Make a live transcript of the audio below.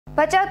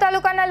ભચાઉ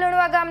તાલુકાના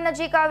લુણવા ગામ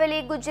નજીક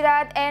આવેલી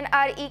ગુજરાત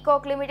એનઆરઈ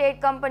કોક લિમિટેડ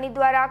કંપની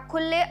દ્વારા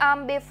ખુલ્લેઆમ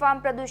બેફામ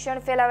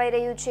પ્રદૂષણ ફેલાવાઈ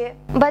રહ્યું છે।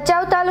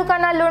 ભચાઉ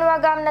તાલુકાના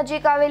લુણવા ગામ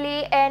નજીક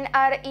આવેલી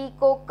એનઆરઈ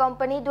કોક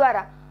કંપની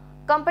દ્વારા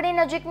કંપની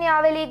નજીકની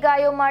આવેલી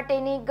ગાયો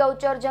માટેની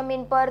ગૌચર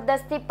જમીન પર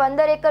 10 થી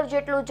 15 એકર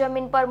જેટલું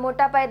જમીન પર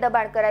મોટા પાયે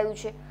દબાણ કરાયું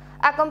છે।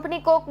 આ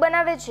કંપની કોક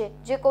બનાવે છે,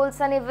 જે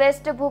કોલસાની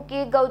વેસ્ટ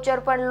ભૂકી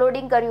ગૌચર પર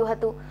લોડિંગ કર્યું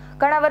હતું।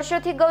 ઘણા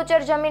વર્ષોથી ગૌચર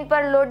જમીન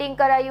પર લોડિંગ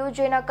કરાયું,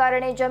 જેના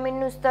કારણે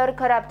જમીનનું સ્તર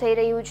ખરાબ થઈ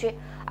રહ્યું છે।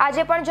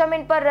 આજે પણ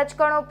જમીન પર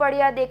રચકણો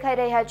પડ્યા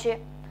દેખાઈ રહ્યા છે।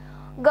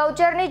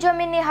 ગૌચરની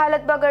જમીનની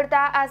હાલત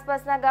બગડતા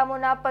આસપાસના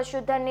ગામોના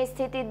પશુધનની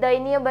સ્થિતિ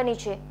દયનીય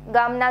બની છે।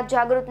 ગામના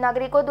જાગૃત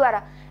નાગરિકો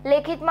દ્વારા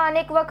લેખિતમાં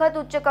અનેક વખત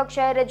ઉચ્ચ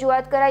કક્ષાએ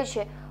રજૂઆત કરાઈ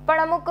છે,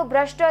 પણ અમુક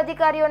ભ્રષ્ટ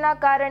અધિકારીઓના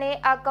કારણે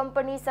આ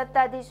કંપની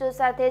સત્તાધીશો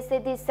સાથે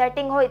સીધી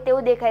સેટિંગ હોય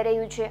તેવું દેખાઈ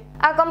રહ્યું છે।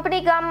 આ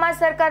કંપની ગામમાં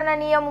સરકારના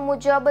નિયમ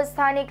મુજબ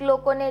સ્થાનિક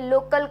લોકોને,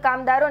 લોકલ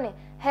કામદારોને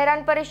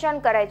હેરાન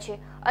પરેશાન કરાય છે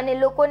અને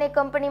લોકોને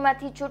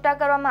કંપનીમાંથી છૂટા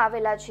કરવામાં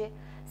આવેલા છે।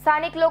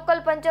 સ્થાનિક લોકલ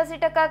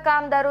 85%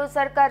 કામદારો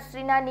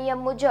સરકારશ્રીના નિયમ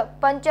મુજબ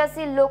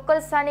 85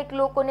 લોકલ સ્થાનિક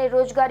લોકોને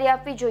રોજગારી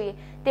આપવી જોઈએ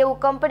તેવું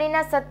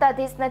કંપનીના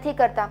સત્તાધીશ નથી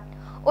કરતા,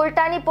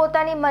 ઉલટાની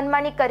પોતાની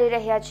મનમાની કરી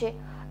રહ્યા છે।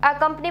 આ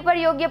કંપની પર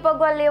યોગ્ય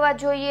પગલાં લેવા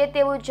જોઈએ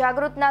તેવું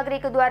જાગૃત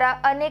નાગરિક દ્વારા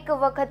અનેક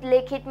વખત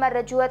લેખિતમાં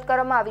રજૂઆત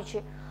કરવામાં આવી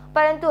છે,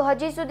 પરંતુ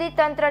હજી સુધી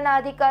તંત્રના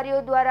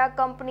અધિકારીઓ દ્વારા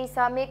કંપની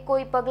સામે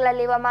કોઈ પગલાં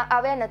લેવામાં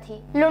આવ્યા નથી।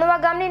 લુણવા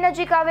ગામની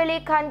નજીક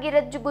આવેલી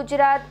ખાનગી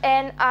ગુજરાત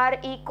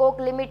એનઆરઈ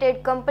કોક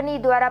લિમિટેડ કંપની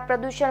દ્વારા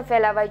પ્રદૂષણ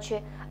ફેલાવાય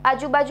છે।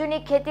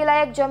 આજુબાજુની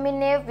ખેતીલાયક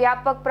જમીનને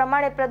વ્યાપક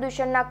પ્રમાણે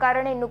પ્રદૂષણના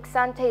કારણે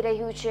નુકસાન થઈ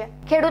રહ્યું છે।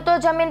 ખેડૂતો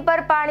જમીન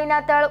પર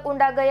પાણીના તળ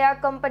ઊંડા ગયા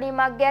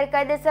કંપનીમાં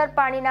ગેરકાયદેસર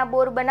પાણીના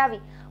બોર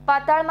બનાવી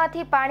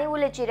પાતાળમાંથી પાણી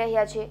ઉલેચી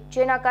રહ્યા છે,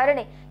 જેના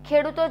કારણે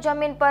ખેડૂતો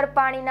જમીન પર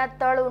પાણીના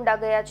તળ ઊંડા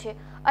ગયા છે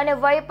અને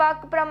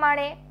વયપાક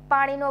પ્રમાણે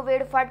પાણીનો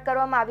વેડફાટ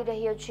કરવામાં આવી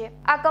રહ્યો છે।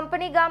 આ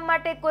કંપની ગામ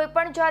માટે કોઈ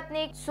પણ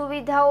જાતની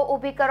સુવિધાઓ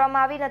ઊભી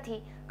કરવામાં આવી નથી।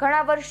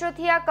 ઘણા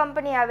વર્ષોથી આ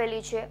કંપની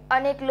આવેલી છે।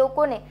 અનેક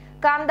લોકોને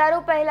કામદારો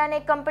પહેલાને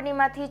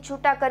કંપનીમાંથી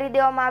છૂટા કરી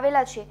દેવામાં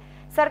આવેલા છે।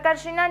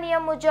 સરકારશ્રીના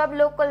નિયમ મુજબ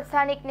લોકલ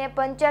સ્થાનિકને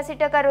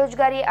 85%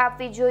 રોજગારી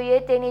આપવી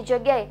જોઈએ, તેની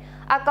જગ્યાએ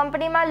આ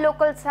કંપનીમાં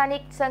લોકલ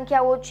સ્થાનિક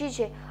સંખ્યા ઓછી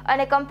છે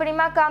અને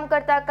કંપનીમાં કામ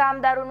કરતા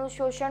કામદારોનું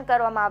શોષણ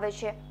કરવામાં આવે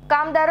છે।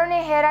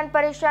 કામદારોને હેરાન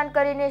પરેશાન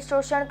કરીને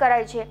શોષણ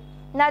કરાય છે।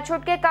 ના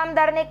છૂટકે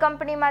કામદારને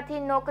કંપનીમાંથી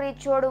નોકરી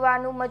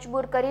છોડવાનું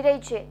મજબૂર કરી રહી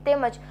છે,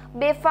 તેમજ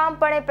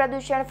બેફામપણે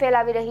પ્રદૂષણ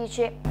ફેલાવી રહી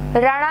છે।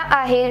 Rana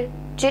Ahir,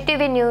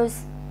 GTV news,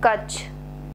 Kutch.